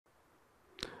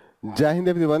Jai Hind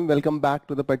everyone, welcome back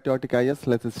to the Patriotic IAS.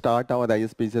 Let's start our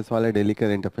IAS PCSwala Daily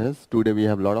Current Affairs. Today we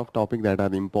have a lot of topics that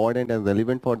are important and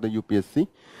relevant for the UPSC.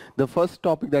 The first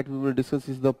topic that we will discuss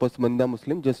is the Pasmanda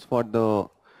Muslim, just for the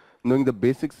knowing the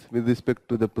basics with respect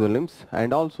to the prelims,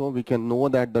 and also we can know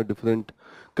that the different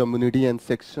community and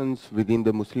sections within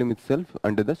the Muslim itself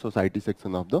under the society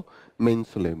section of the main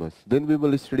syllabus. Then we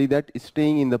will study that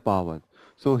staying in the power.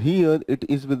 So here it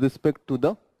is with respect to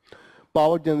the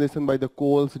power generation by the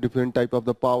coals, different type of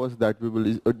the powers that we will,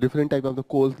 different type of the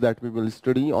coals that we will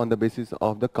study on the basis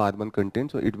of the carbon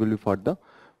content. So it will be for the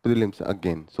prelims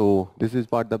again. So this is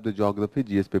part of the geography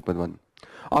GS paper 1.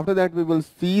 After that we will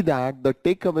see that the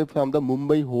takeaway from the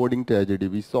Mumbai hoarding tragedy.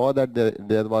 We saw that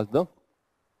there was the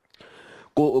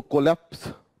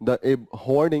collapse,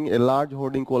 a large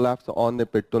hoarding collapse on the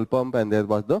petrol pump, and there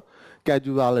was the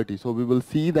casualty. So we will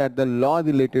see that the law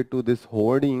related to this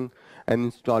hoarding and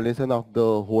installation of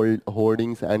the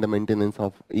hoardings and the maintenance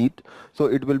of it. So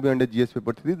it will be under GS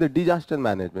paper 3, the disaster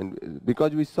management,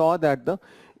 because we saw that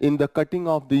in the cutting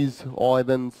of these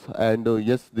irons and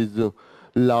these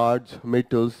large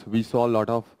metals, we saw a lot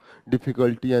of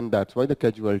difficulty, and that's why the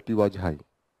casualty was high.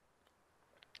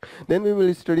 Then we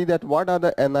will study that what are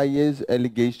the NIA's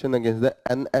allegation against the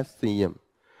NSCM.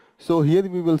 So here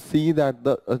we will see that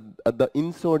the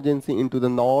insurgency into the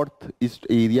northeast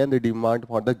area and the demand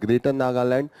for the greater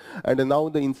Nagaland, and now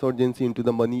the insurgency into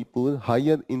the Manipur,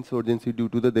 higher insurgency due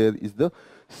to there is the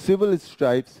civil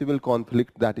strife, civil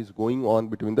conflict that is going on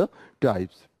between the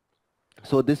tribes.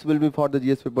 So this will be for the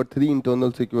GS paper 3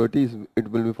 internal security,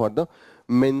 it will be for the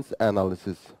men's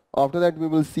analysis. After that we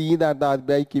will see that the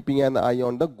RBI keeping an eye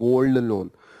on the gold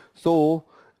loan. So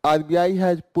RBI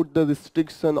has put the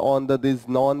restriction on these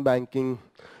non-banking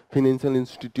financial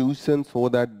institutions, so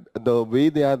that the way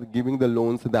they are giving the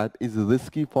loans, that is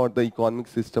risky for the economic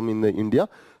system in India,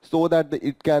 so that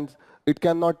it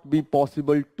cannot be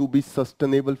possible to be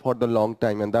sustainable for the long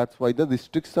time, and that's why the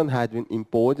restriction has been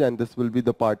imposed, and this will be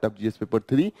the part of GS paper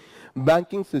 3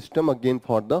 banking system again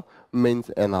for the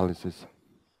mains analysis.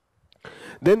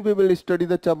 Then we will study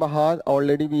the Chabahar.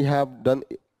 Already we have done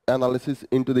analysis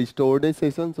into the yesterday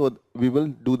session, so we will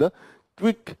do the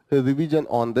quick revision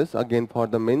on this again for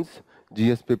the mains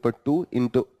GS paper 2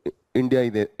 into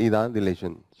India-Iran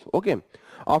relations. Okay.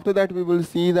 After that we will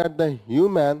see that the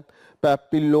human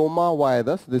papilloma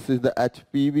virus, this is the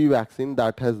HPV vaccine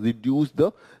that has reduced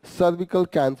the cervical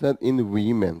cancer in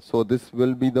women. So this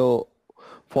will be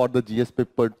for the GS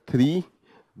paper 3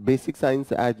 basic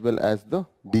science as well as the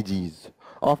disease.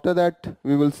 After that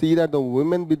we will see that the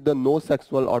women with the no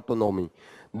sexual autonomy,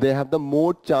 they have the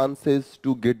more chances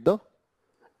to get the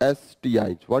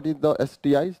STIs. What is the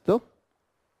STIs? The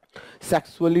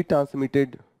sexually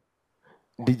transmitted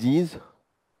disease.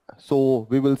 So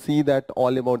we will see that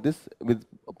all about this with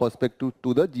perspective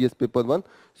to the GS paper 1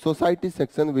 society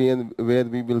section, where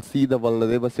we will see the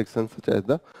vulnerable sections such as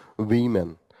the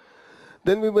women.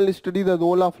 Then we will study the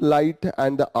role of light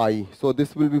and the eye. So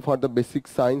this will be for the basic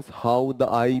science, how the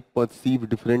eye perceive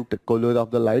different color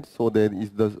of the light. So there is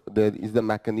the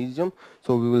mechanism.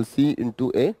 So we will see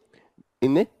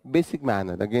in a basic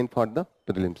manner again for the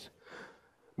prelims.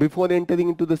 Before entering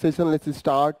into the session, let's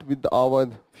start with our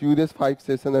Furious 5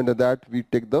 session. Under that we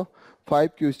take the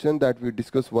 5 questions that we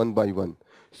discuss one by one.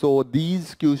 So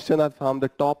these questions are from the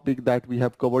topic that we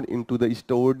have covered into the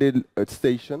yesterday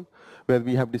session, where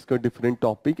we have discussed different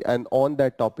topic, and on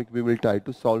that topic we will try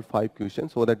to solve 5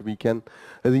 questions so that we can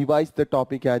revise the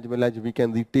topic as well as we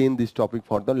can retain this topic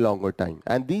for the longer time.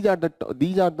 And these are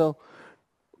the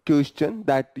questions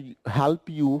that help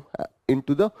you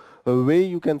into the way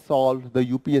you can solve the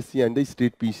UPSC and the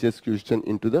state PCS question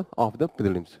into the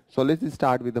prelims. So let's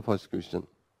start with the first question.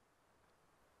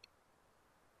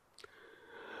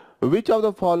 Which of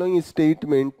the following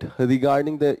statement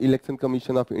regarding the Election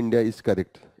Commission of India is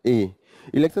correct? A.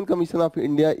 Election Commission of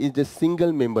India is a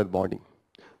single member body.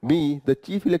 B. The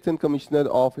Chief Election Commissioner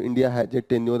of India has a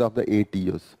tenure of 8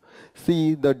 years.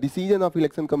 C. The decision of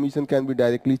Election Commission can be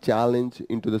directly challenged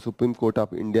into the Supreme Court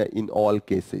of India in all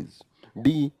cases.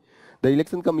 D. The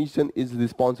Election Commission is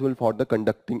responsible for the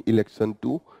conducting election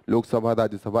to Lok Sabha,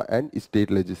 Rajya Sabha and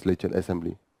State Legislature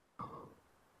Assembly.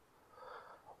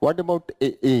 What about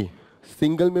A?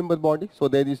 Single member body. So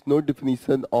there is no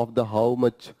definition of the how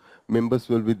much members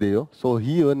will be there. So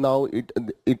here now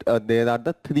there are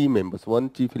the 3 members, 1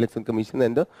 Chief Election Commissioner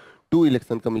and the 2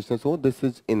 Election Commissioners. So this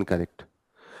is incorrect.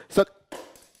 So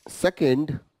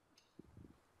second,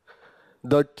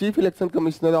 the Chief Election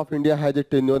Commissioner of India has a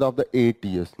tenure of 8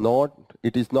 years.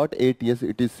 It is not 8 years,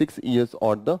 it is 6 years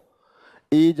or the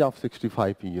age of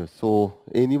 65 years. So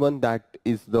anyone that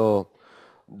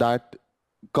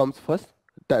comes first,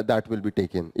 that will be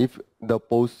taken. If the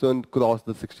person cross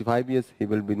the 65 years, he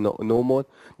will be no more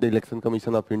the Election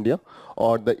Commission of India,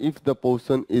 or if the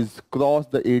person is cross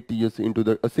the 8 years into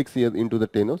the 6 years into the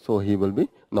tenure, so he will be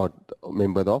not a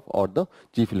member of or the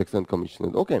Chief Election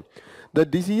Commissioner. Okay, the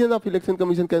decision of Election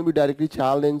Commission can be directly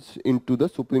challenged into the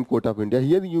Supreme Court of India.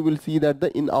 Here you will see that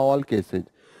in all cases,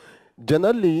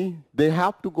 generally they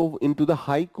have to go into the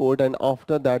High Court, and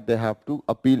after that they have to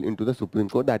appeal into the Supreme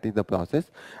Court. That is the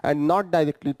process, and not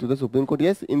directly to the Supreme Court.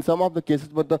 Yes, in some of the cases,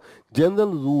 but the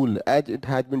general rule as it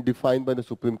has been defined by the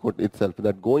Supreme Court itself,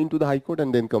 that go into the High Court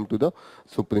and then come to the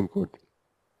Supreme Court.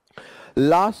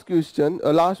 Last question,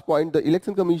 last point, the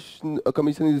Election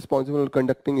Commission is responsible for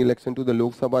conducting election to the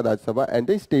Lok Sabha, Rajya Sabha and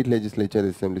the State Legislature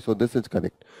Assembly. So this is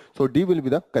correct. So D will be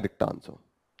the correct answer.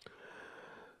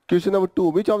 Question number 2.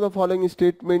 Which of the following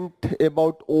statement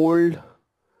about Old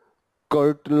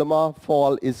Kurtlama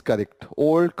Fall is correct?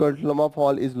 Old Kurtlama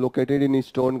Fall is located in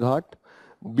Stone Ghat.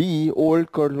 B.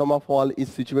 Old Kurtlama Fall is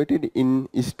situated in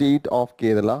state of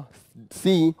Kerala.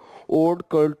 C. Old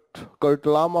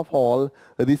Kurtlama Fall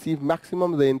receive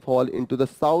maximum rainfall into the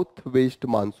southwest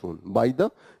monsoon by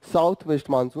the southwest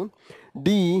monsoon.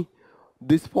 D.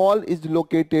 This fall is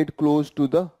located close to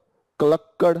the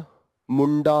Kalakkad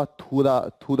Munda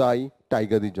Thurai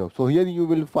Tiger Reserve. So here you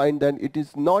will find that it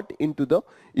is not into the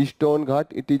Eastern Ghat,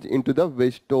 it is into the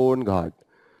Western Ghat.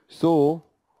 So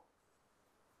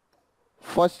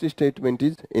first statement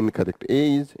is incorrect.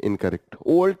 A is incorrect.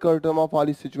 Old Kurtlama Fall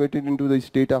is situated into the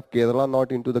state of Kerala,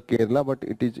 not into the Kerala, but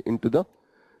it is into the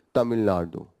Tamil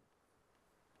Nadu.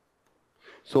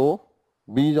 So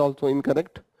B is also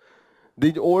incorrect.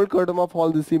 The Old Kurtlama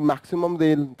Fall receive maximum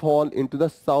rainfall into the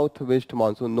southwest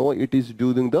monsoon. No, it is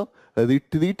during the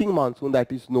retreating monsoon,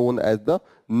 that is known as the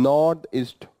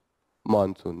northeast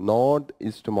monsoon.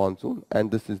 Northeast monsoon, and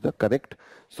this is the correct.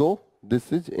 So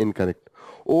this is incorrect.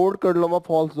 Old Kurtlama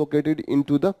Falls located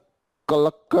into the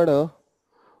Kalakkad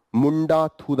Munda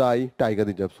Thurai Tiger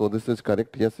Reserve. So this is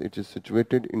correct. Yes, it is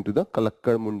situated into the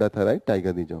Kalakkad Munda Thurai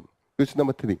Tiger Reserve. Question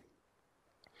number 3.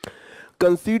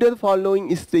 Consider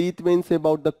following statements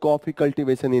about the coffee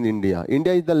cultivation in India.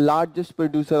 India is the largest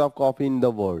producer of coffee in the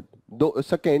world.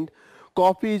 Second,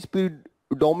 coffee is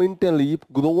predominantly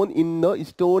grown in the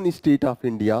eastern state of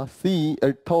India.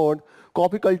 Third,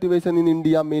 coffee cultivation in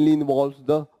India mainly involves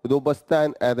the Robusta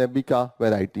and Arabica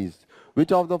varieties.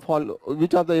 Which of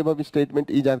the above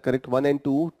statement is correct? 1 and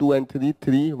 2, 2 and 3,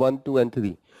 3, 1, 2 and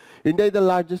 3. India is the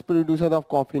largest producer of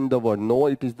coffee in the world. No,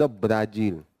 it is the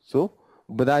Brazil. So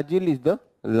Brazil is the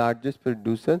largest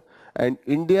producer and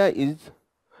India is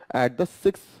at the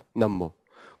 6th number.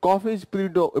 Coffee is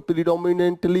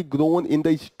predominantly grown in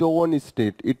the eastern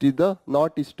state. It is the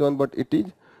not eastern, but it is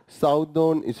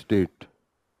southern state.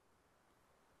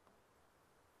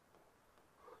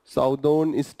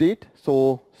 Southern state.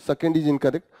 So second is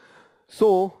incorrect.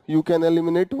 So you can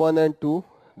eliminate 1 and 2.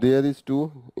 There is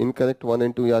 2 incorrect, 1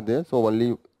 and 2 are there. So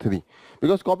only 3.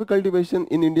 Because coffee cultivation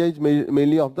in India is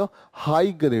mainly of the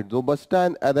high grade. Robusta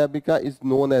and Arabica is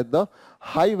known as the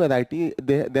high variety.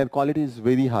 Their quality is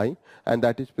very high and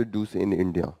that is produced in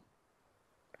India.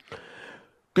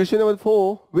 Question number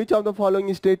 4. Which of the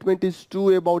following statement is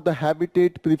true about the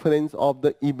habitat preference of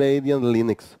the Iberian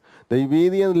lynx? The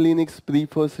Iberian lynx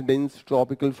prefers dense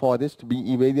tropical forest.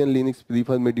 B. Iberian lynx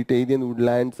prefers Mediterranean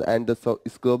woodlands and the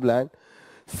scrubland.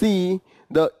 C.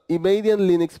 The Iberian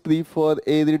lynx prefer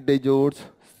arid deserts.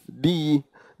 D.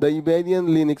 The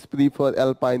Iberian lynx prefer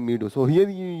alpine meadows. So here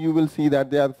you will see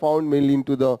that they are found mainly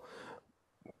into the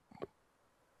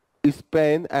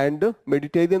Spain and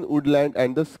Mediterranean woodland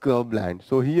and the scrubland.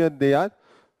 So here they are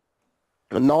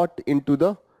not into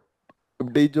the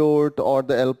desert or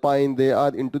the alpine, they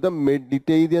are into the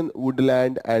Mediterranean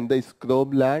woodland and the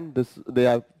scrubland. They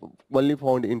are only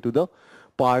found into the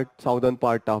southern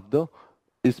part of the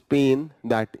Spain,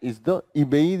 that is the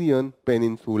Iberian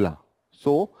Peninsula.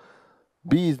 So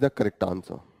B is the correct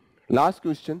answer. Last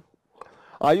question.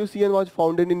 IUCN was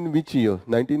founded in which year?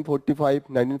 1945,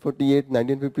 1948,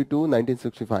 1952,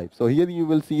 1965. So here you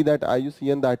will see that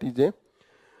IUCN, that is a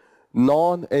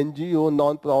non-NGO,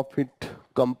 non-profit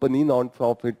company,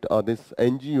 non-profit this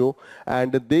NGO,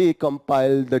 and they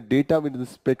compile the data with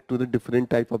respect to the different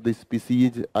type of the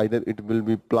species, either it will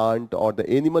be plant or the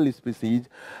animal species,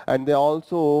 and they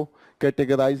also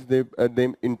categorize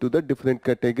them into the different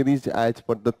categories as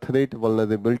per the threat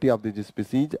vulnerability of this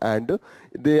species, and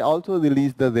they also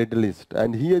release the red list.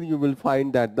 And here you will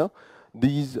find that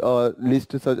these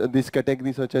lists, these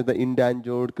categories such as the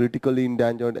endangered, critically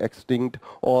endangered, extinct,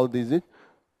 all these is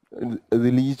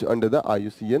released under the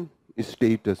IUCN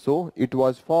status. So it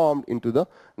was formed into the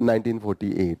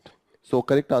 1948. So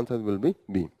correct answer will be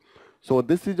B. So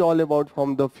this is all about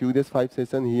from the Furious 5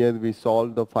 session. Here we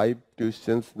solved the 5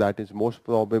 questions that is most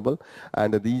probable,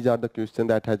 and these are the questions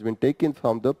that has been taken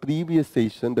from the previous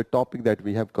session, the topic that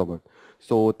we have covered.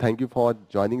 So thank you for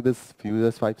joining this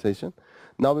Furious 5 session.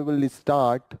 Now we will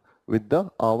start with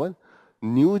our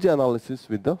news analysis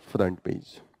with the front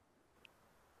page.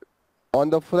 On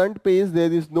the front page,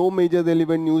 there is no major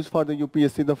relevant news for the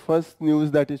UPSC. The first news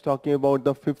that is talking about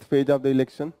the 5th phase of the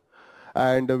election,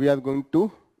 and we are going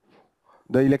to,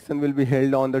 the election will be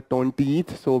held on the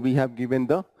 20th, so we have given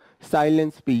the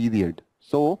silence period.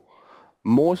 So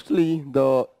mostly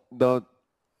the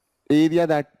area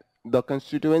that, the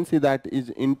constituency that is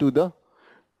into the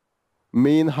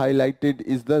main highlighted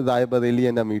is the Raebareli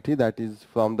and Amethi, that is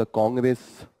from the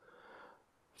Congress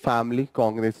family,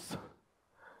 Congress.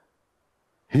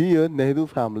 Here, Nehru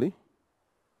family.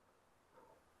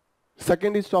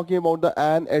 Second is talking about the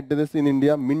an address in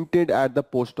India minted at the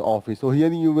post office. So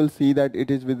here you will see that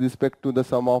it is with respect to the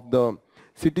sum of the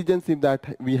citizenship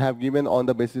that we have given on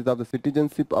the basis of the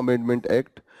Citizenship Amendment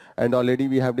Act. And already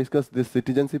we have discussed this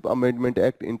Citizenship Amendment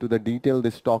Act into the detail.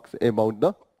 This talks about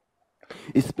the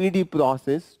speedy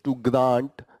process to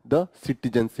grant the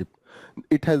citizenship.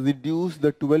 It has reduced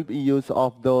the 12 years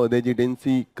of the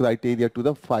residency criteria to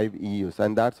the 5 years,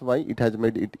 and that's why it has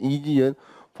made it easier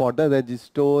for the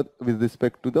register with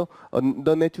respect to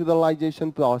the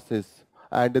naturalization process.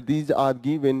 And these are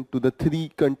given to the 3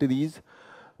 countries.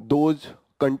 Those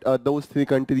 3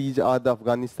 countries are the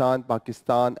Afghanistan,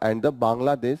 Pakistan and the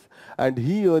Bangladesh. And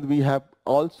here we have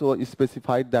also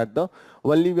specified that the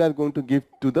only we are going to give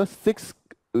to the 6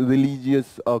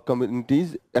 religious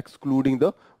communities excluding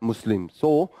the Muslims.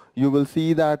 So you will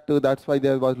see that that's why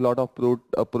there was a lot of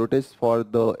protests for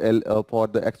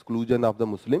the exclusion of the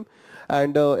Muslim,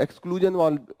 and exclusion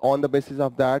was on the basis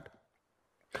of that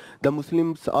the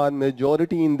Muslims are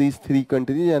majority in these 3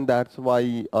 countries, and that's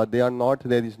why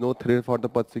there is no threat for the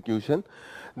persecution.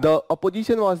 The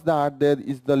opposition was that there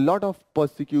is a lot of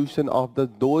persecution of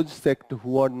those sect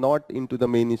who are not into the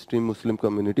mainstream Muslim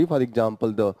community. For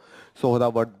example, the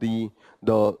Sohrawardi,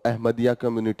 the Ahmadiyya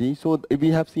community. So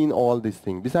we have seen all these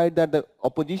things. Besides that, the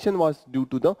opposition was due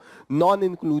to the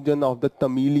non-inclusion of the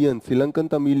Tamilians, Sri Lankan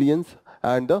Tamilians,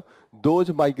 and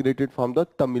those migrated from the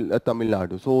Tamil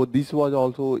Nadu. So this was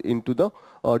also into the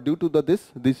due to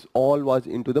this all was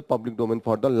into the public domain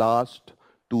for the last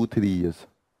 2-3 years.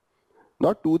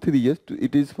 Not 2-3 years.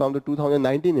 It is from the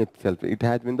 2019 itself. It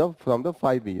has been from the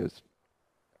 5 years.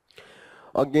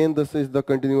 Again, this is the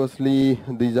continuously.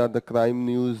 These are the crime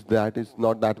news. That is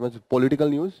not that much political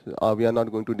news. We are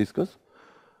not going to discuss.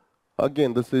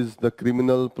 Again, this is the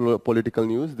criminal political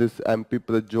news. This MP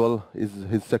Prajwal is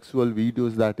his sexual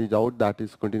videos that is out, that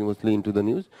is continuously into the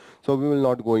news. So we will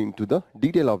not go into the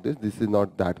detail of this. This is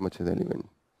not that much relevant.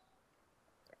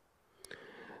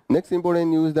 Next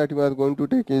important news that we are going to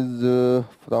take is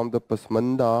from the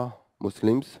Pasmanda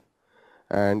Muslims,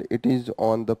 and it is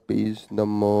on the page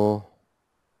number.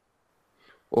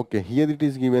 Okay, here it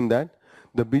is given that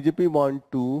the BJP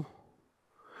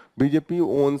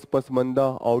owns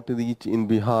Pasmanda outreach in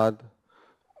Bihar,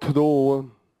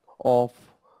 thrown off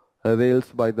rails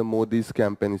by the Modi's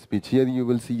campaign speech. Here you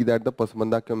will see that the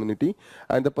Pasmanda community,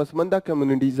 and the Pasmanda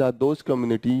communities are those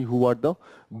community who are the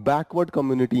backward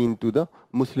community into the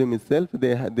Muslim itself.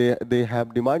 They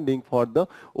have demanding for the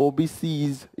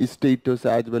OBC's status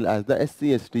as well as the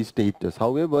SC/ST status.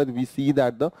 However, we see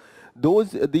that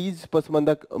these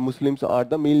Pasmanda Muslims are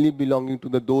the mainly belonging to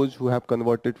those who have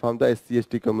converted from the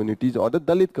SC/ST communities or the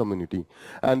Dalit community,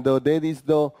 and there is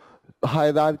the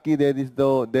hierarchy, there is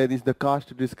the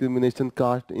caste discrimination,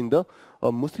 caste in the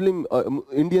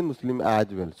Indian Muslim as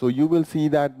well. So you will see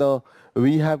that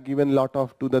we have given lot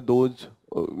of to those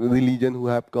religion who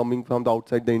have coming from the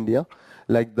outside the India,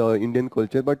 like the Indian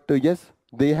culture. But yes,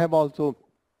 they have also.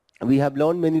 We have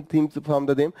learned many things from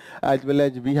them, as well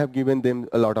as we have given them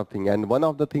a lot of things. And one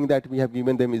of the things that we have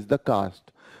given them is the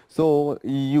caste. So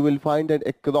you will find that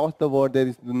across the world there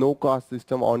is no caste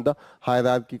system on the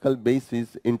hierarchical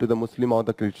basis into the Muslim or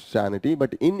the Christianity.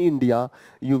 But in India,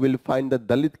 you will find the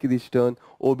Dalit Christian,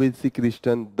 OBC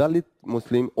Christian, Dalit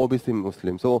Muslim, OBC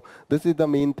Muslim. So this is the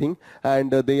main thing,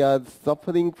 and they are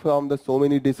suffering from so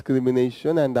many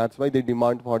discrimination, and that's why they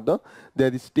demand for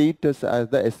their status as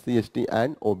the SC/ST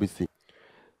and OBC.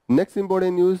 Next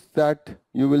important news that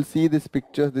you will see these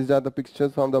pictures. These are the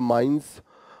pictures from the mines.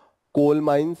 Coal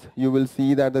mines, you will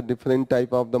see that the different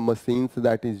type of the machines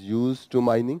that is used to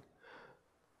mining.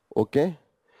 Okay,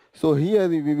 So here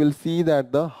we will see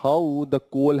that how the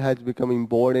coal has become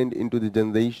important into the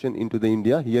generation into the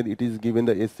India. Here it is given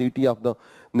the city of the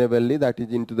Neyveli, that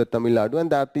is into the Tamil Nadu, and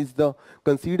that is the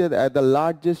considered as the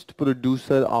largest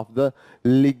producer of the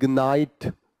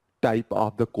lignite type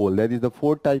of the coal. That is the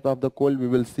fourth type of the coal we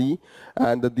will see,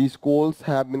 and these coals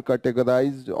have been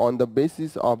categorized on the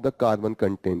basis of the carbon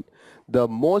content. The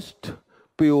most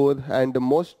pure and the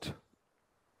most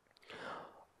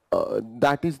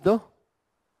that is the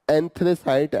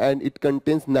anthracite, and it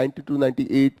contains 90 to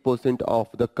 98% of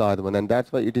the carbon, and that's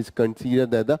why it is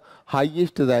considered as the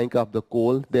highest rank of the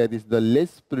coal. There is the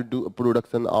less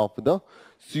production of the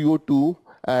CO2,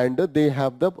 and they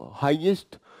have the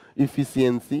highest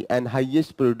efficiency and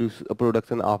highest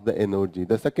production of the energy.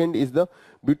 The second is the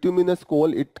bituminous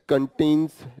coal. It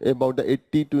contains about the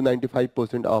 80 to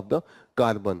 95% of the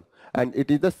carbon, and it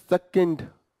is the second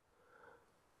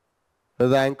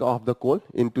rank of the coal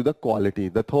into the quality.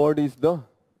 The third is the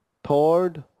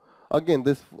third, again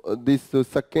this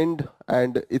second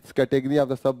and its category of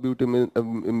the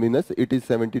subbituminous, it is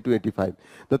 70 to 85.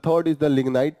 The third is the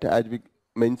lignite, as we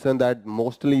mentioned that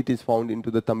mostly it is found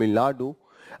into the Tamil Nadu,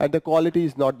 and the quality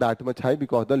is not that much high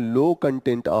because the low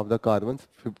content of the carbons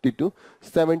 50 to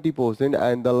 70%,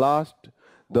 and the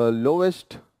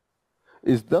lowest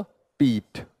is the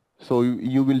peat. So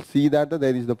you will see that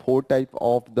there is the four type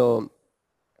of the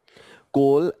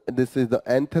coal. This is the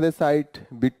anthracite,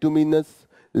 bituminous,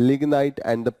 lignite,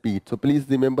 and the peat. So please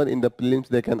remember, in the prelims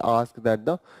they can ask that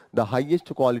the highest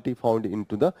quality found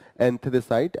into the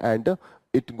anthracite, and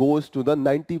it goes to the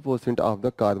 90% of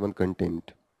the carbon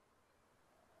content.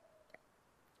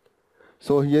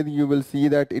 So here you will see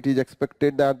that it is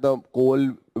expected that the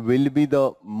coal will be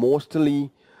the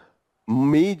mostly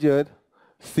major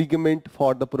segment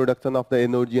for the production of the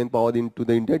energy and power into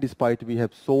the India. Despite we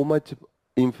have so much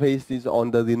emphasis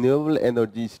on the renewable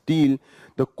energy, still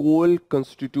the coal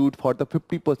constitute for the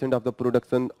 50% of the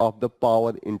production of the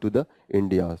power into the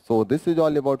India. So this is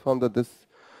all about from this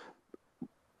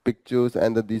pictures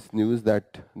and this news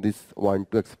that this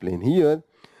want to explain here.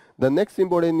 The next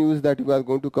important news that we are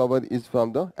going to cover is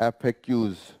from the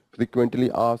FAQs, frequently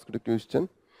asked question,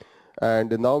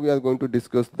 and now we are going to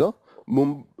discuss the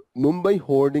Mumbai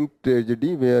hoarding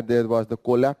tragedy, where there was the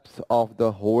collapse of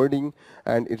the hoarding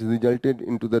and it resulted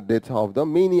into the death of the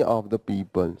many of the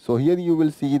people. So here you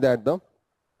will see that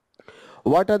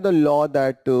what are the law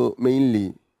that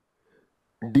mainly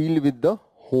deal with the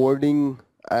hoarding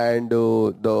and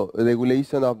the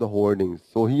regulation of the hoardings.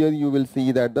 So here you will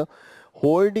see that the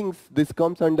hoardings, this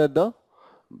comes under the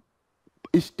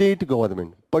state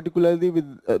government, particularly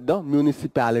with the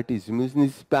municipalities.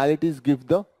 Municipalities give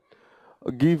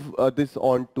this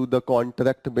on to the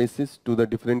contract basis to the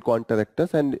different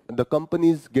contractors, and the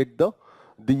companies get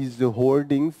these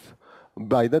hoardings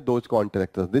by those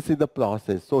contractors. This is the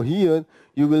process. So here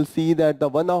you will see that the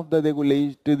one of the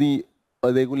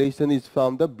regulation is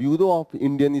from the Bureau of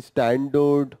Indian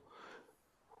Standard.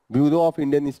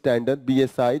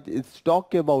 BSI. It's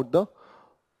talk about the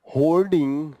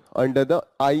hoarding under the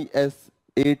IS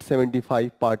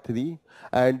 875 part 3,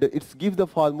 and it's give the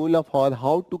formula for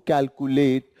how to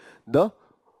calculate the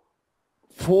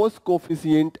force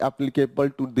coefficient applicable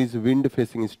to this wind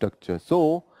facing structure.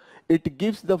 So it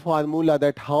gives the formula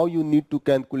that how you need to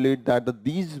calculate that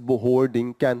these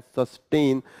hoarding can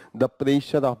sustain the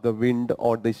pressure of the wind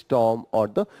or the storm or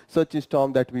the such a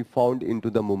storm that we found into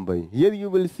the Mumbai. Here you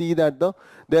will see that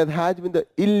there has been the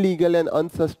illegal and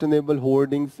unsustainable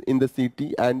hoardings in the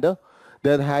city, and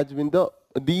there has been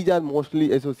these are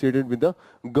mostly associated with the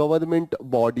government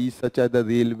bodies such as the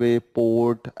railway,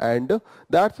 port, and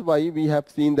that's why we have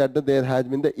seen that there has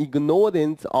been the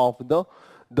ignorance of the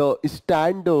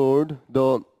standard,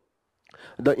 the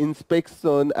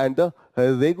inspection and the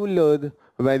regular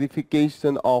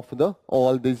verification of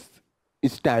all this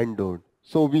standard.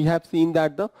 So we have seen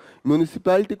that the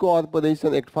Municipality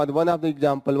Corporation Act, for one of the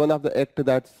example, one of the act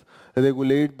that's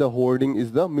regulate the hoarding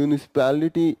is the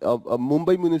Municipality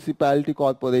Mumbai Municipality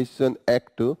Corporation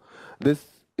Act. This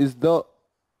is the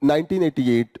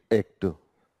 1988 Act.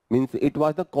 Means it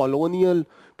was the colonial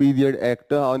period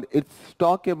act, and it's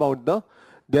talk about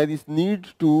there is need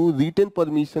to written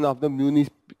permission of the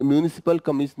municipal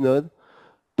commissioner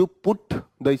to put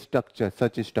the structure,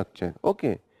 such a structure.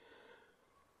 Okay.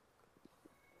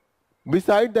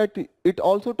 Beside that, it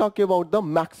also talk about the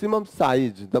maximum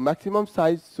size. The maximum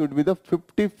size should be the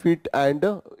 50 feet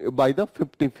and by the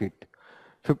 50 feet.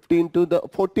 15 to the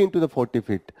 14 to the 40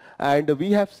 feet. And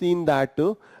we have seen that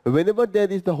whenever there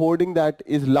is the hoarding that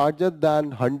is larger than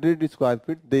 100 square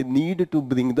feet, they need to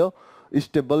bring the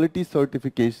stability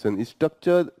certification,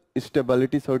 structure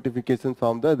stability certification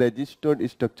from the registered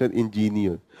structure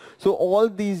engineer. So all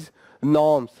these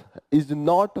norms is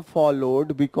not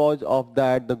followed. Because of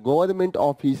that, the government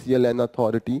official and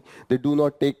authority, they do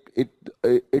not take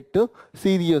it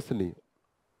seriously.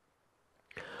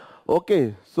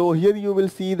 Okay, so here you will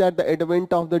see that the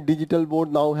advent of the digital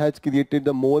board now has created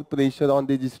the more pressure on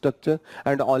this structure,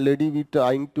 and already we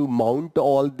trying to mount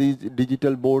all these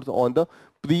digital boards on the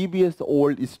previous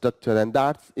old structure, and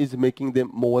that is making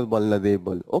them more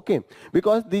vulnerable. Okay,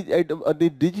 because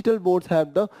the digital boards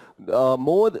have the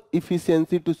more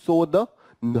efficiency to show the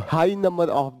high number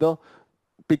of the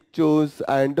pictures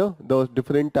and the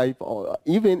different type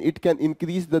even it can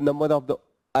increase the number of the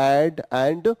ad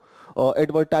and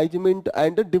advertisement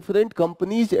and the different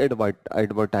companies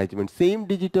advertisement. Same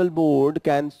digital board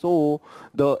can show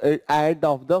the ad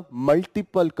of the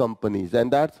multiple companies,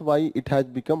 and that's why it has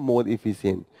become more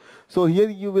efficient. So here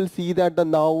you will see that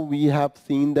now we have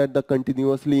seen that the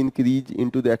continuously increase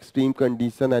into the extreme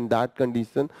condition, and that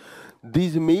condition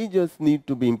these measures need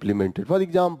to be implemented. For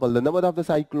example, the number of the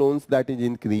cyclones that is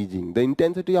increasing, the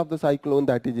intensity of the cyclone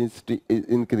that is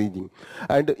increasing,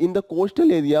 and in the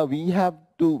coastal area we have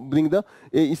to bring the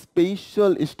a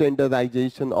spatial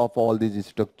standardization of all these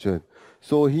structures.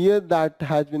 So here that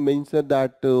has been mentioned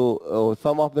that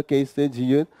some of the cases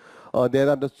here there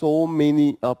are so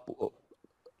many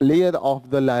layer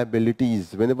of the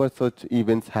liabilities whenever such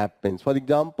events happens. For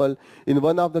example, in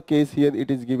one of the case here it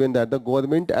is given that the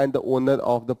government and the owner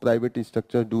of the private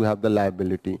structure do have the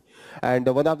liability. And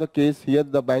one of the case here,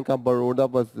 the Bank of Baroda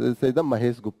was say the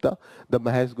Mahesh Gupta. The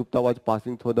Mahesh Gupta was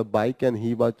passing through the bike, and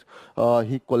he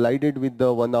collided with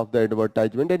the one of the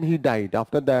advertisement and he died.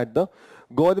 After that, the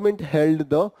government held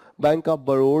the Bank of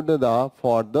Baroda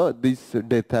for this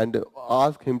death and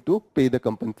asked him to pay the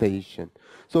compensation.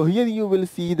 So here you will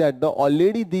see that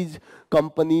already these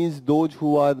companies, those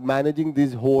who are managing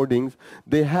these hoardings,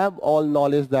 they have all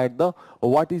knowledge that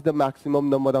what is the maximum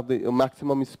number of the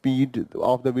maximum speed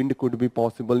of the wind could be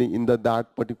possibly in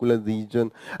that particular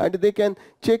region, and they can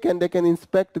check and they can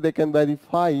inspect, they can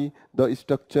verify the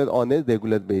structure on a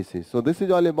regular basis. So this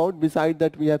is all about. Beside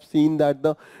that, we have seen that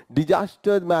the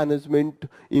disaster management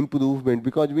improvement,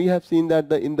 because we have seen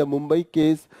that in the Mumbai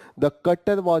case, the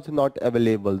cutter was not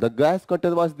available. The gas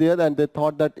cutter was there, and they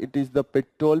thought that it is the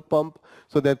petrol pump,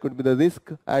 so there could be the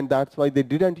risk, and that's why they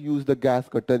didn't use the gas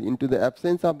cutter. Into the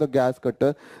absence of the gas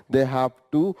cutter, they have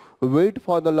to wait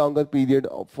for the longer period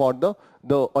for the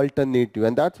alternative,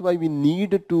 and that's why we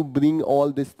need to bring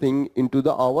all this thing into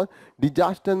our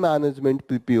disaster management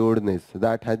preparedness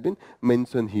that has been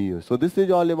mentioned here. So this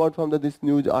is all about from this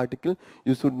news article.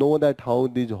 You should know that how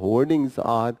these hoardings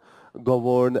are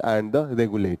governed and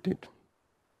regulated.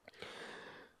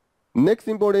 Next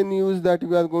important news that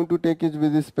we are going to take is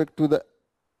with respect to the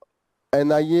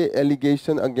NIA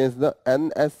allegation against the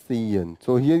NSCN.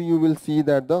 So here you will see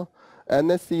that the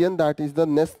NSCN, that is the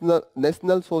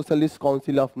National Socialist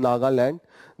Council of Nagaland.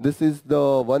 This is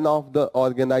the one of the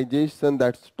organization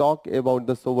that talk about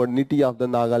the sovereignty of the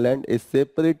Nagaland, a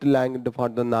separate land for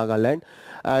the Nagaland,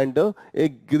 and a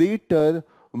greater,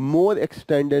 more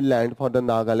extended land for the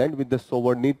Nagaland with the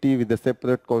sovereignty, with the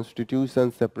separate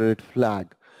constitution, separate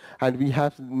flag. And we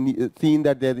have seen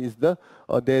that there is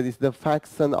the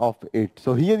faction of it.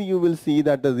 So here you will see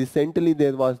that recently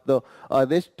there was the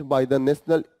arrest by the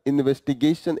National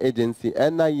Investigation Agency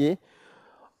 (NIA)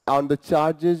 on the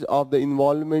charges of the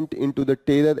involvement into the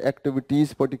terror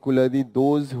activities, particularly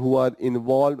those who are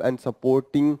involved and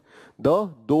supporting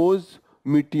those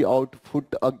military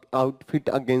outfit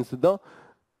against the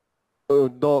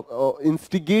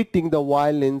instigating the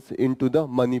violence into the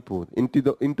Manipur, in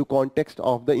the context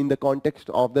of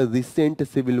the recent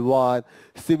civil war,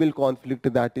 civil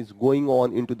conflict that is going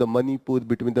on into the Manipur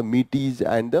between the Meiteis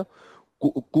and the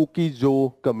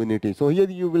Kuki-Jo community. So here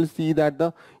you will see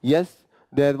that yes,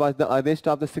 there was the arrest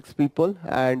of the 6 people,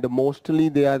 and mostly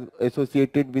they are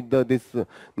associated with this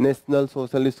National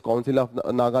Socialist Council of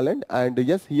Nagaland. And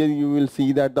yes, here you will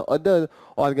see that the other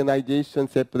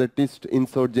organizations, separatist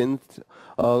insurgents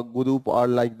group are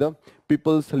like the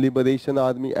People's Liberation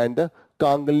Army and the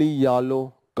Kangli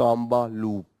Yalo Kamba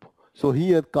Loop. So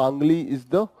here Kangli is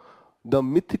the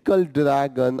mythical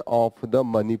dragon of the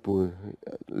Manipur.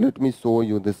 Let me show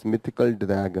you this mythical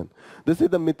dragon. This is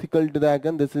the mythical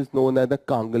dragon. This is known as the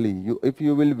Kangli. If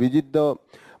you will visit the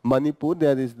Manipur,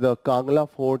 there is the Kangla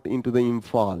Fort into the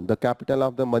Imphal. The capital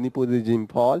of the Manipur is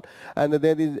Imphal, and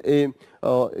there is a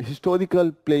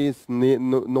historical place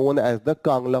known as the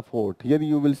Kangla Fort. Here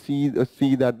you will see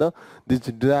that this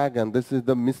dragon. This is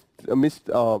the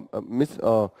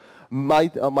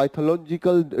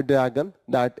mythological dragon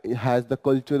that has the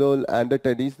cultural and the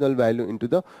traditional value into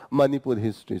the Manipur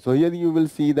history. So here you will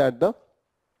see that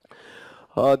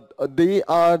these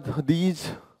are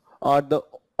the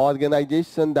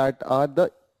organization that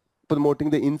are promoting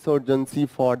the insurgency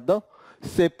for the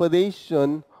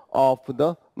separation of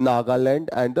the Nagaland,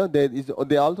 and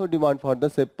they also demand for the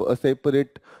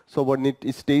separate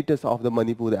sovereignty status of the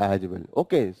Manipur as well.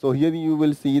 Okay, so here you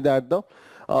will see that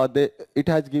it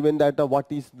has given that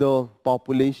what is the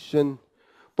population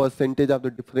percentage of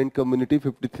the different community.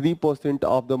 53%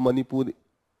 of the Manipur,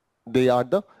 they are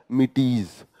the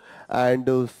Metis, and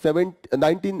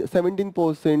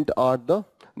 17% are the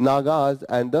Nagas,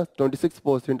 and the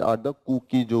 26% are the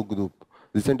Kuki-Jo group.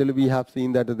 Recently we have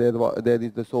seen that there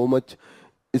is so much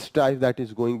strife that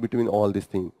is going between all these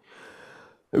things.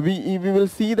 We will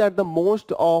see that the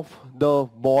most of the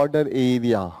border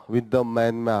area with the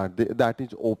Myanmar, that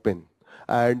is open,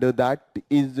 and that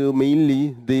is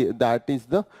mainly that is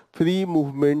the free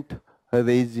movement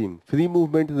regime. Free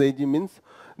movement regime means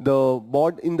in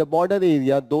the border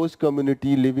area, those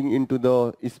community living into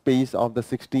the space of the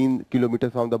 16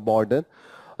 kilometers from the border,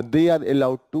 they are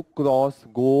allowed to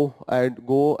go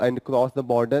and cross the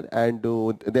border, and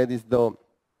there is the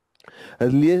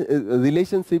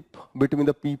relationship between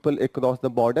the people across the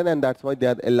border, and that's why they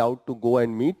are allowed to go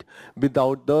and meet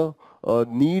without the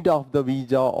need of the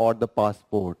visa or the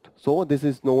passport. So this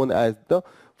is known as the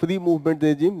free movement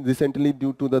regime. Recently,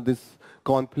 due to this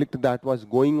conflict that was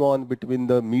going on between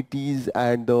the Metis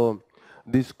and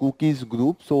this Cookies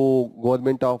group, so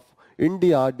government of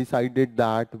India decided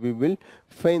that we will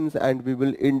fence and we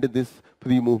will end this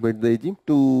free movement regime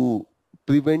to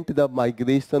prevent the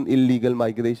migration, illegal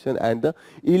migration, and the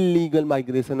illegal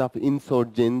migration of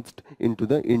insurgents into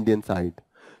the Indian side.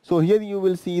 So here you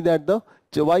will see that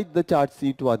why the charge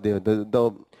sheet was there.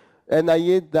 The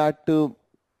NIA that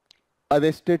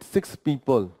arrested 6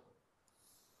 people.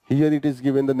 Here it is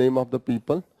given the name of the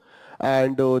people,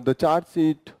 and the charge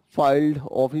sheet filed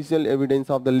official evidence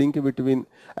of the link between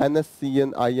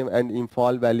NSCN, IM and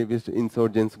Imphal Valley-based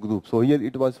insurgents group. So here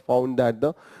it was found that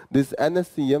this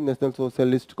NSCM, National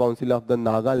Socialist Council of the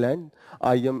Nagaland,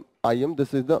 IM,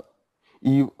 this is the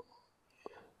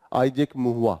Ijek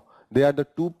Muhwa. They are the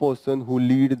 2 persons who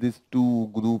lead this 2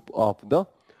 group of the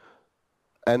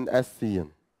NSCM.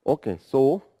 Okay,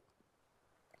 so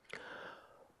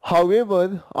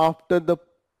however, after the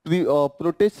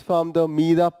protests from the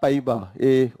Meera Paiba,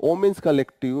 a women's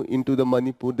collective into the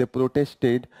Manipur, they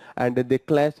protested and they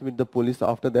clashed with the police.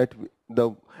 After that,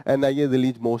 the NIA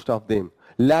released most of them.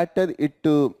 Later, it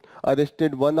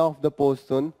arrested one of the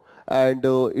person, and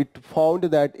it found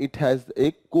that it has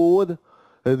a core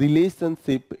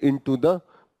relationship into the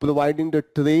providing the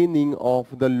training of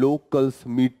the locals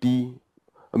Meeti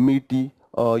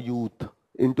youth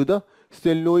into the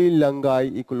Seloi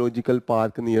Langai Ecological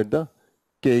Park near the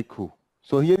Keikhu.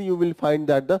 So here you will find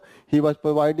that he was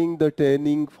providing the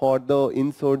training for the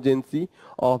insurgency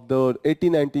of the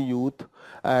 1890 youth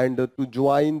and to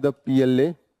join the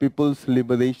PLA, People's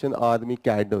Liberation Army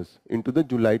cadres into the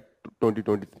July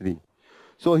 2023.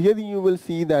 So here you will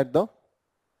see that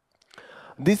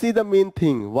this is the main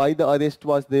thing why the arrest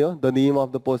was there. The name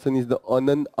of the person is the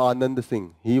Anand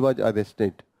Singh. He was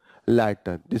arrested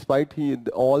later. Despite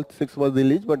all 6 were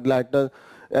released, but later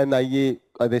NIA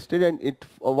arrested, and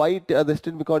why it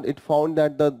arrested, because it found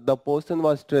that the person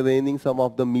was training some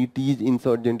of the Metis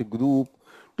insurgent group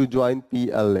to join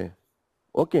PLA.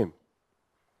 Okay.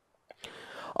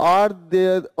 Are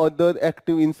there other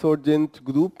active insurgent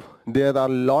group? There are a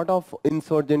lot of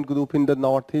insurgent group in the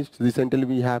northeast. Recently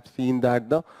we have seen that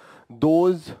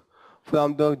those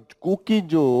from the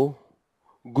Kuki-Jo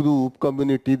group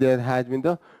community, there has been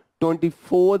the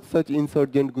 24 such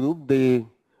insurgent group. They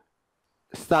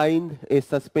signed a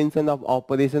suspension of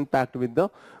operation pact with the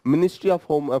Ministry of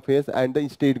Home Affairs and the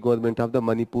state government of the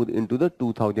Manipur into the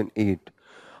 2008.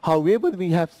 However,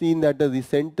 we have seen that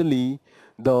recently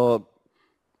the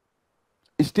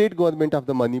state government of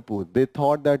the Manipur, they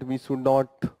thought that we should not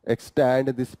extend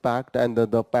this pact, and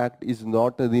the pact is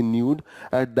not renewed,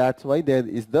 and that's why there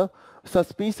is the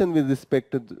suspicion with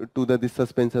respect to the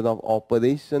suspension of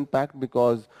operation pact,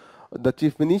 because the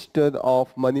Chief Minister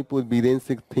of Manipur, Biren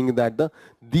Singh, think that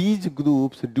these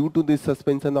groups, due to the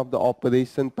suspension of the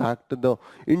operation pact, the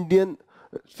Indian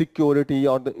security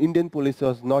or the Indian police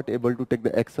was not able to take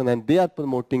the action, and they are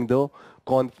promoting the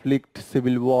conflict,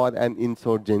 civil war and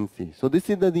insurgency. So this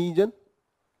is the reason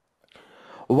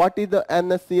What is the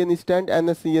NSCN stand?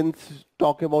 NSCN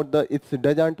talk about the it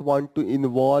doesn't want to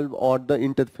involve or the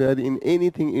interfere in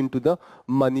anything into the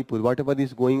Manipur. Whatever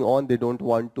is going on, they don't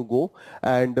want to go.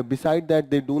 And beside that,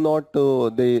 they do not.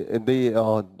 There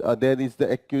is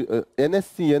the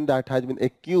NSCN that has been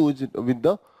accused with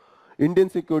the Indian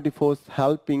security force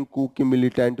helping Kuki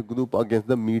militant group against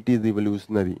the Meaty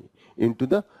revolutionary into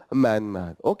the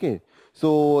Myanmar. Okay,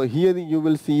 so here you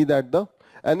will see that the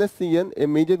NSCN, a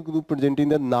major group presenting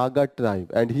the Naga tribe,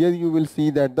 and here you will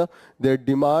see that their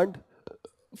demand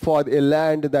for a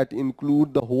land that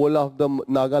include the whole of the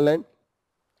Nagaland,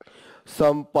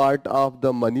 some part of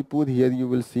the Manipur. Here you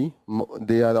will see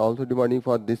they are also demanding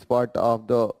for this part of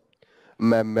the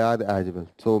Myanmar as well.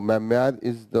 So Myanmar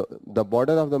is the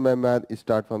border of the Myanmar is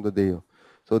start from the there.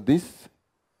 So this,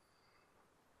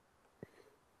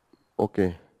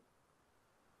 okay,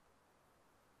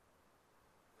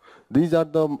 these are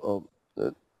the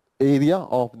area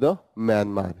of the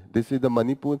Myanmar. This is the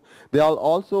Manipur. They are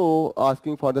also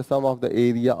asking for the some of the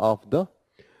area of the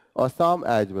Assam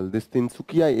as well, this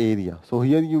Tinsukia area. So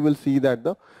here you will see that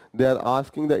they are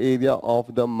asking the area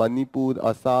of the Manipur,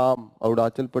 Assam,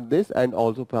 Arunachal Pradesh, and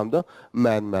also from the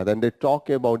Myanmar. And they talk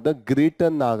about the Greater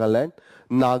Nagaland,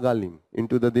 Nagalim.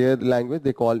 Into their language,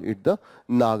 they call it the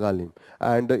Nagalim.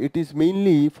 And it is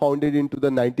mainly founded into the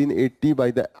 1980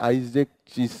 by the Isaac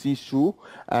Chisishu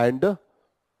and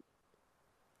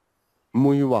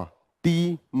Muiwa,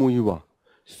 T. Muiwa.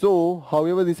 So,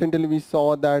 however, recently we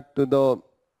saw that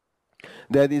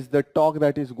there is the talk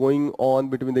that is going on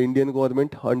between the Indian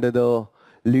government under the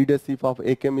leadership of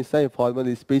A.K. Mishra,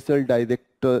 former special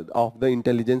director of the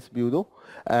Intelligence Bureau.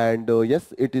 And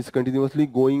yes, it is continuously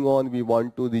going on. We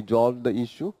want to resolve the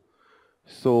issue.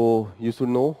 So you should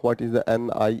know what is the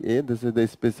NIA. This is the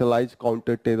Specialized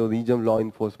Counter-Terrorism Law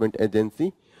Enforcement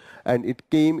Agency. And it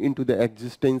came into the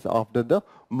existence after the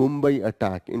Mumbai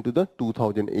attack into the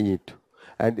 2008.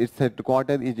 And its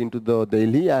headquarters is into the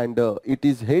Delhi, and it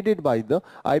is headed by the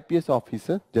IPS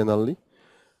officer generally.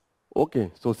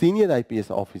 Okay, so senior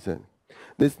IPS officer.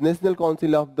 This National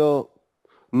Council of the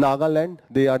Nagaland,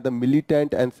 they are the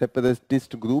militant and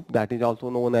separatist group that is also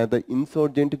known as the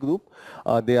insurgent group.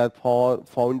 They are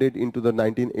founded into the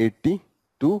 1980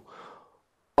 to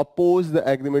oppose the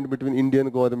agreement between Indian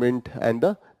government and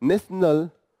the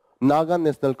Naga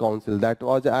National Council that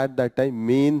was at that time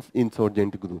main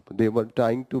insurgent group. They were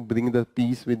trying to bring the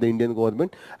peace with the Indian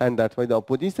government, and that's why the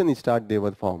opposition they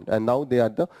were formed. And now they are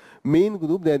the main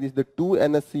group. There is the two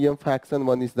NSCM faction.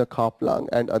 One is the Khaplang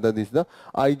and other is the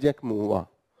Ijak Muwa.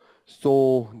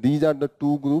 So these are the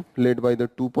two groups led by the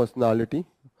two personality,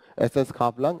 SS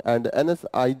Khaplang and NS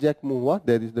Ijak Muwa.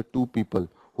 There is the two people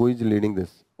who is leading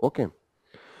this. Okay.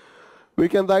 We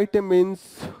can write a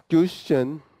mains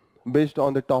question based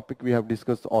on the topic we have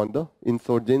discussed on the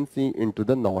insurgency into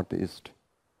the Northeast.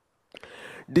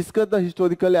 Discuss the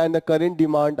historical and the current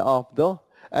demand of the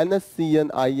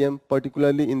NSCN IM,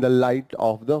 particularly in the light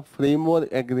of the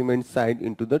framework agreement signed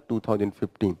into the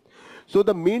 2015. So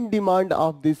the main demand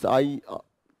of this NSCN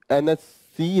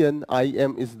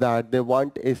IM is that they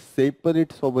want a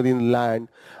separate sovereign land,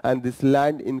 and this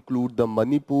land include the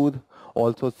Manipur,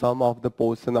 also some of the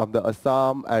portion of the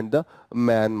Assam and the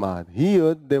Myanmar.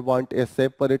 Here they want a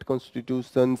separate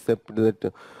constitution,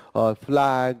 separate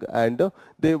flag, and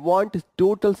they want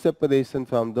total separation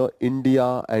from the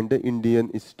India and the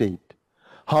Indian state.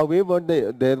 However,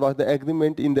 there was the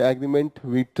agreement. In the agreement,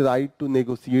 we tried to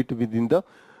negotiate within the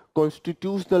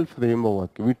constitutional framework.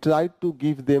 We tried to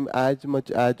give them as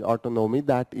much as autonomy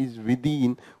that is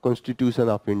within Constitution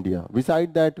of India.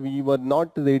 Besides that, we were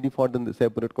not ready for the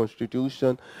separate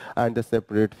constitution and the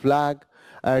separate flag,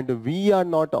 and we are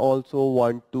not also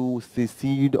want to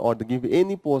secede or to give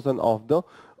any portion of the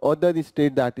other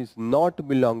state that is not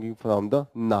belonging from the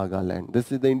Nagaland.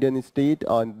 This is the Indian state,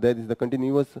 and there is the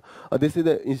continuous, this is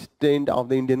the stand of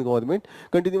the Indian government.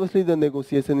 Continuously the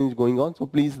negotiation is going on, so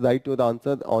please write your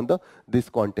answer on this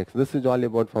context. This is all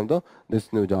about from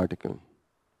this news article.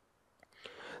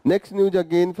 Next news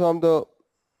again from the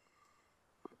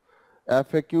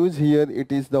FAQs. Here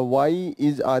it is the why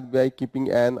is RBI keeping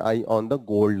an eye on the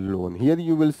gold loan. Here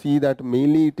you will see that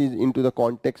mainly it is into the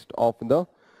context of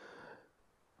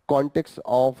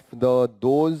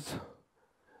those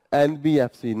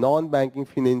NBFC, non-banking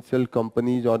financial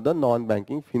companies or the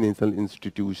non-banking financial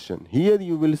institution. Here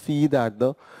you will see that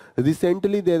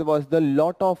recently there was the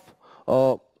lot of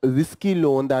risky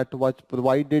loan that was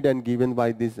provided and given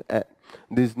by these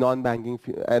non-banking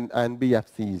and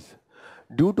NBFCs.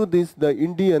 Due to this, the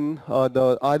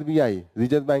RBI,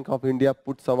 Reserve Bank of India,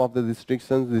 put some of the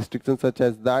restrictions such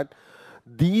as that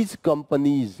these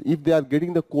companies, if they are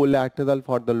getting the collateral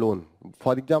for the loan,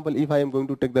 for example, if I am going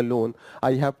to take the loan,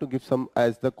 I have to give some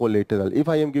as the collateral. If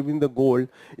I am giving the gold,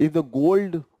 if the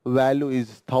gold value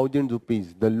is 1,000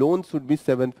 rupees, the loan should be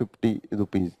 750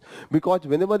 rupees. Because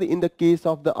whenever in the case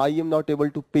of the I am not able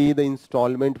to pay the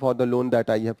installment for the loan that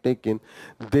I have taken,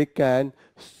 they can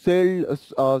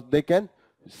sell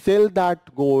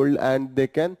that gold, and they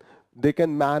can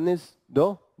manage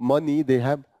the money they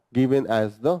have given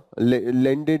as the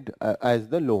lended as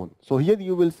the loan. So here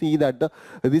you will see that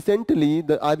recently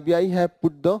the RBI have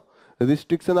put the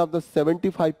restriction of the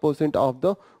 75% of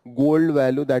the gold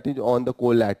value that is on the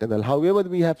collateral. However,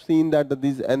 we have seen that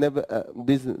these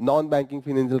non-banking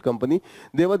financial company,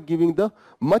 they were giving the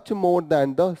much more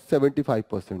than the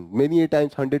 75%, many a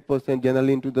times 100%,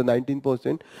 generally into the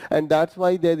 19%, and that's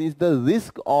why there is the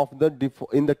risk of the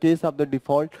in the case of the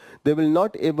default, they will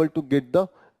not able to get the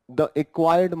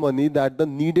acquired money, that the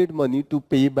needed money to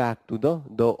pay back to the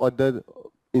other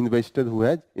investor who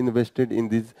has invested in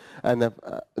these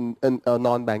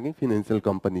non-banking financial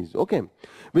companies. Okay.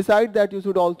 Besides that, you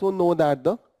should also know that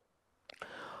the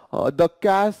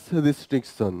cash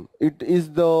restriction, it is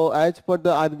as per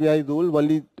the RBI rule,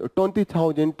 only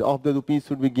 20,000 of the rupees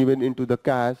should be given into the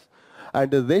cash, and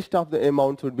the rest of the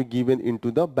amount should be given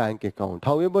into the bank account.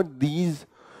 However, these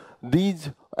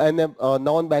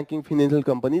non-banking financial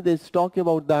company, they talk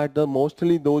about that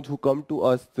mostly those who come to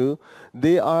us,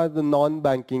 they are the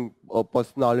non-banking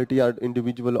personality or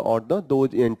individual, or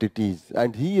those entities.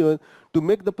 And here, to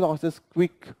make the process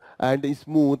quick and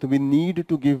smooth, we need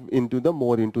to give into the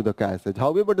more into the cash.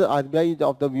 However, the RBI is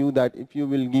of the view that if you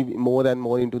will give more and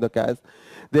more into the cash,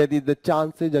 there is the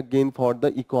chances again for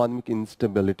the economic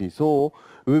instability. So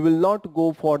we will not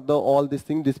go for all these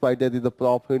things, despite there is the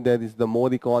profit, there is the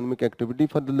more economic activity.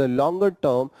 For the longer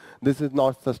term, this is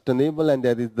not sustainable, and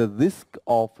there is the risk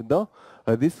of the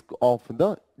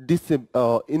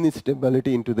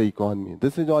instability into the economy.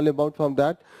 This is all about from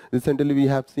that. Recently, we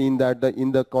have seen that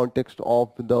in the context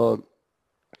of the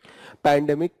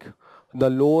pandemic, the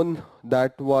loan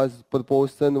that was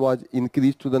proportion was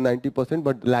increased to the 90%,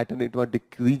 but later it was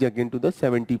decreased again to the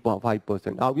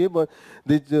 75%. However,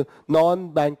 these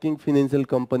non-banking financial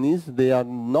companies, they are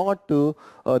not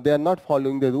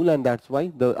following the rule, and that's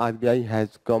why the RBI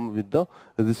has come with the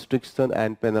restriction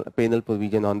and penal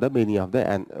provision on the many of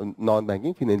the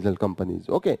non-banking financial companies.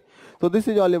 Okay, so this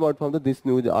is all about from this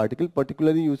news article.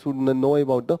 Particularly, you should know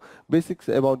about the basics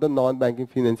about the non-banking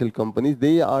financial companies.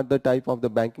 They are the type of the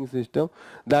banking system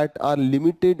that are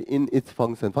limited in its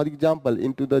function. For example,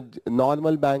 into the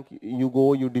normal bank, you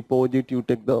go, you deposit, you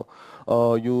take the,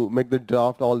 you make the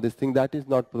draft, all this thing that is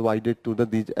not provided to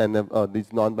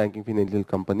these non-banking financial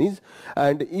companies.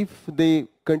 And if they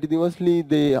continuously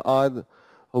they are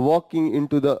working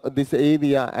into this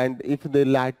area, and if the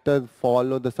latter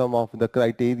follow the some of the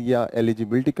criteria,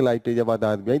 eligibility criteria by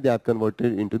the RBI, they are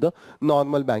converted into the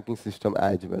normal banking system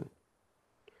as well.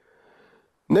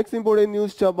 Next important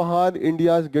news, Chabahar,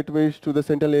 India's gateways to the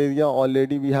central area.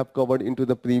 Already we have covered into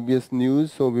the previous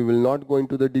news, so we will not go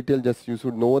into the detail. Just you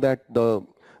should know that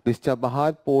this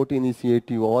Chabahar port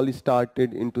initiative all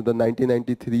started into the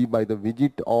 1993 by the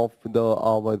visit of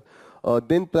our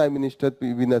then Prime Minister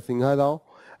P.V. Narasimha Rao,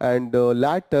 and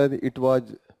later it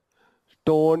was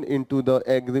torn into the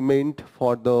agreement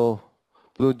for the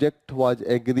project was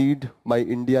agreed by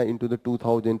India into the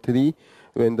 2003,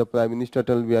 when the Prime Minister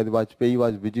Atal Bihari Vajpayee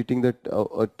was visiting the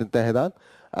Tehran.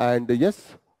 And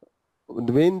yes,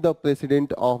 when the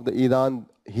President of the Iran,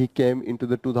 he came into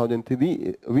the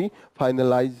 2003, we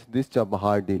finalized this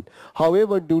Chabahar deal.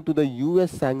 However, due to the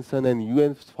US sanction and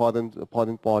US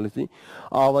foreign policy,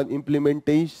 our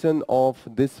implementation of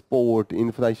this port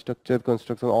infrastructure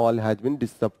construction all has been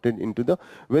disrupted into the,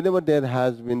 whenever there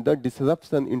has been the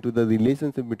disruption into the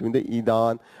relationship between the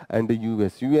Iran and the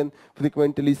US. UN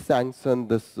frequently sanction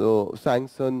the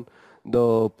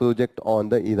project on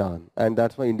the Iran, and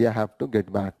that's why India have to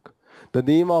get back. The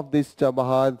name of this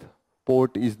Chabahar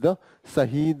port is the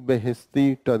Shahid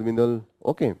Beheshti Terminal.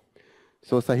 Okay,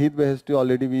 so Shahid Beheshti,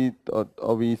 already we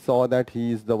saw that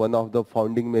he is the one of the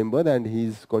founding member, and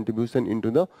his contribution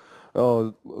into the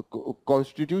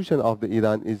constitution of the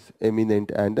Iran is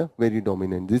eminent and very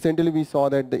dominant. Recently, we saw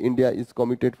that the India is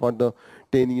committed for the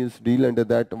 10 years deal. Under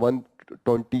that,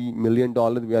 $120 million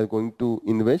we are going to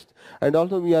invest, and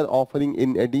also we are offering,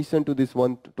 in addition to this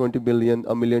 $120 million,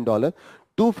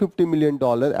 $250 million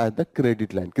as the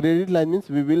credit line. Credit line means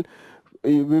we will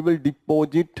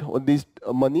deposit this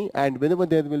money, and whenever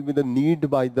there will be the need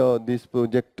by this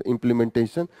project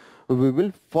implementation, we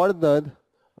will further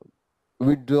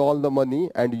withdraw the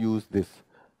money and use this.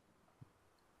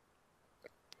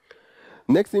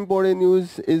 Next important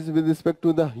news is with respect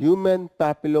to the human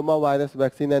papilloma virus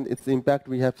vaccine and its impact.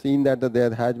 We have seen that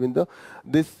there has been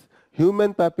this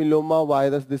human papilloma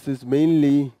virus. This is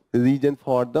mainly region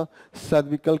for the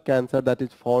cervical cancer that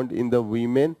is found in the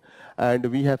women, and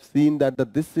we have seen that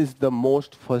this is the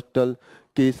most fatal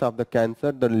case of the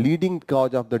cancer, the leading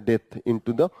cause of the death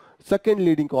into the second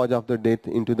leading cause of the death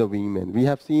into the women. We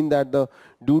have seen that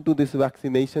due to this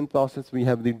vaccination process, we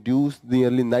have reduced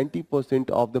nearly 90%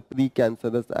 of the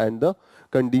pre-cancerous and the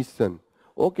condition.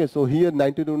 Okay, so here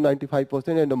 90 to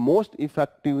 95%, and the most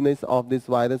effectiveness of this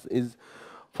virus is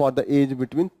for the age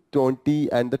between 20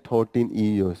 and the 13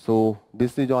 years. So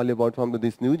this is all about from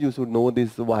this news. You should know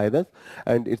this virus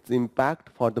and its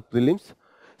impact for the prelims.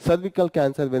 Cervical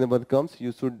cancer, whenever it comes,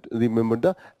 you should remember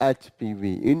the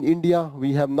HPV. In India,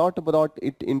 we have not brought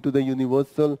it into the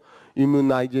universal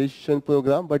immunization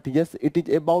program, but yes, it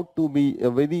is about to be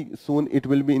very soon. It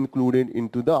will be included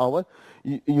into our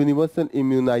universal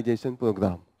immunization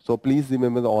program. So please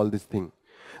remember all this thing.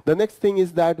 The next thing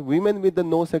is that women with the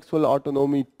no sexual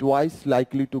autonomy twice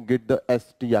likely to get the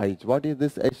STIs. What is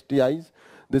this STIs?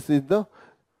 This is the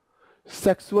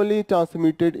sexually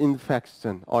transmitted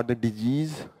infection or the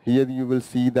disease. Here you will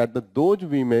see that those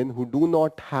women who do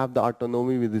not have the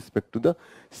autonomy with respect to the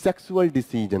sexual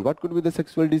decision. What could be the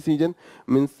sexual decision?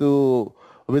 Means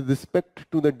with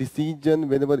respect to the decision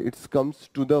whenever it comes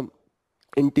to the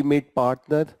intimate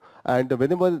partner, and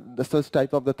whenever such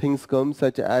type of the things come,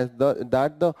 such as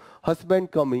the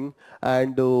husband coming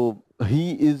and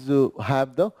he is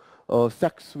have the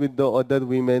sex with the other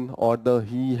women, or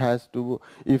he has to,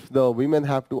 if the women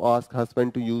have to ask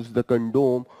husband to use the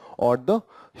condom, or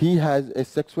he has a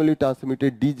sexually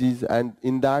transmitted disease, and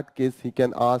in that case he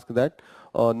can ask that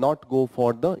not go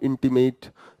for the intimate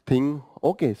thing.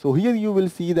 Okay, so here you will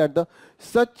see that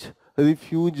such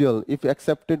refusal, if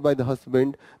accepted by the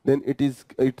husband, then it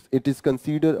is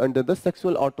considered under the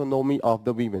sexual autonomy of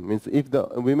the women. Means if the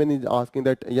women is asking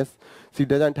that yes, she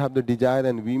doesn't have the desire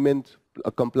and women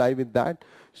comply with that,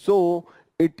 so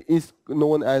it is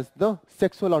known as the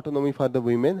sexual autonomy for the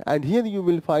women. And here you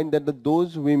will find that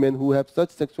those women who have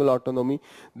such sexual autonomy,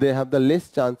 they have the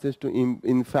less chances to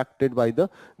infected by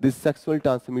this sexual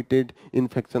transmitted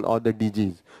infection or the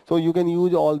disease. So you can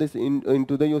use all this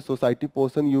into your society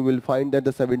portion. You will find that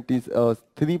the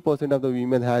 73% of the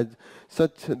women has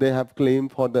such, they have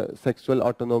claimed for the sexual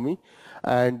autonomy.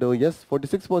 And yes,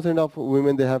 46% of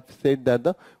women, they have said that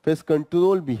the face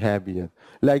control behavior,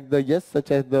 like such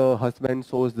as the husband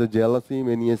shows the jealousy.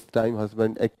 Many a time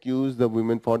husband accuse the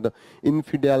women for the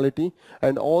infidelity,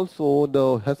 and also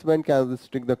the husband can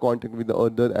restrict the contact with the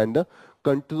other and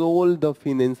control the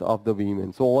finance of the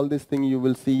women. So all this thing you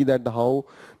will see that how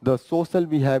the social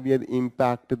behavior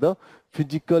impact the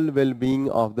physical well-being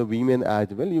of the women as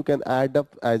well. You can add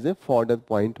up as a further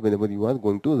point whenever you are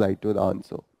going to write your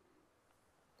answer.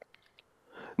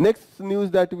 Next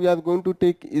news that we are going to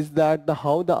take is that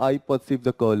how the eye perceives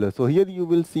the color. So here you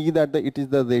will see that it is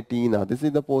the retina. This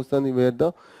is the portion where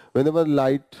whenever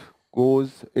light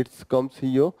goes, it comes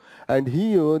here, and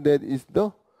here there is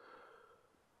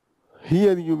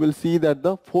here you will see that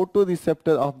the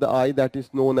photoreceptor of the eye, that is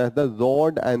known as the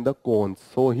rod and the cones.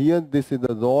 So here this is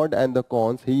the rod and the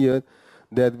cones. Here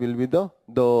there will be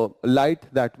the light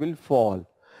that will fall.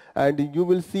 And you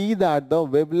will see that the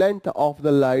wavelength of the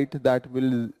light that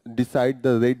will decide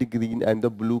the red, green and the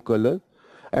blue color.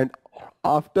 And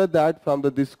after that, from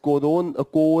this core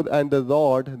and the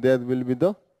rod, there will be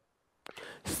the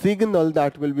signal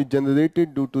that will be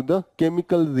generated due to the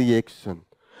chemical reaction.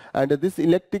 And this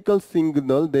electrical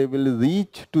signal, they will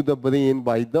reach to the brain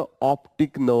by the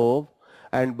optic nerve,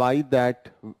 and by that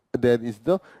there is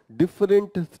the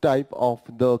different type of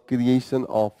the creation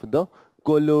of the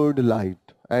colored light.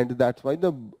 And that's why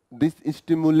this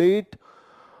stimulate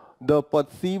the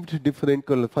perceived different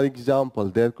color. For example,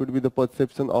 there could be the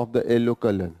perception of the yellow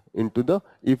color into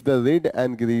if the red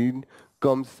and green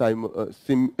comes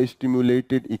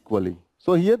stimulated equally.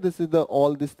 So here this is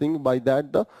all this thing, by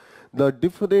that the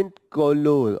different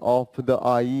color of the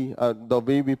eye, the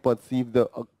way we perceive the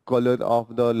color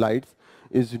of the lights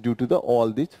is due to all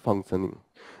this functioning.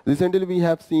 Recently, we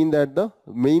have seen that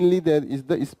mainly there is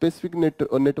the specific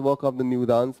network of the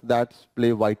neurons that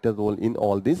play vital role in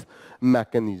all this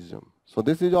mechanism. So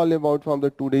this is all about from the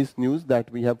today's news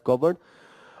that we have covered.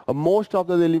 Most of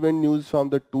the relevant news from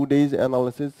the today's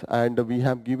analysis, and we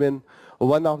have given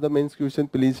one of the main questions.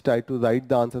 Please try to write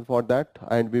the answer for that,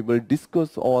 and we will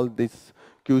discuss all these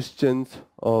questions,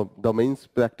 the main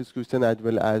practice question as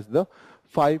well as the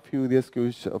five furious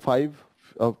question,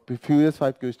 furious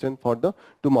 5 questions for the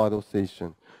tomorrow's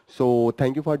session. So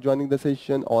thank you for joining the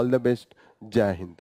session. All the best. Jai Hind.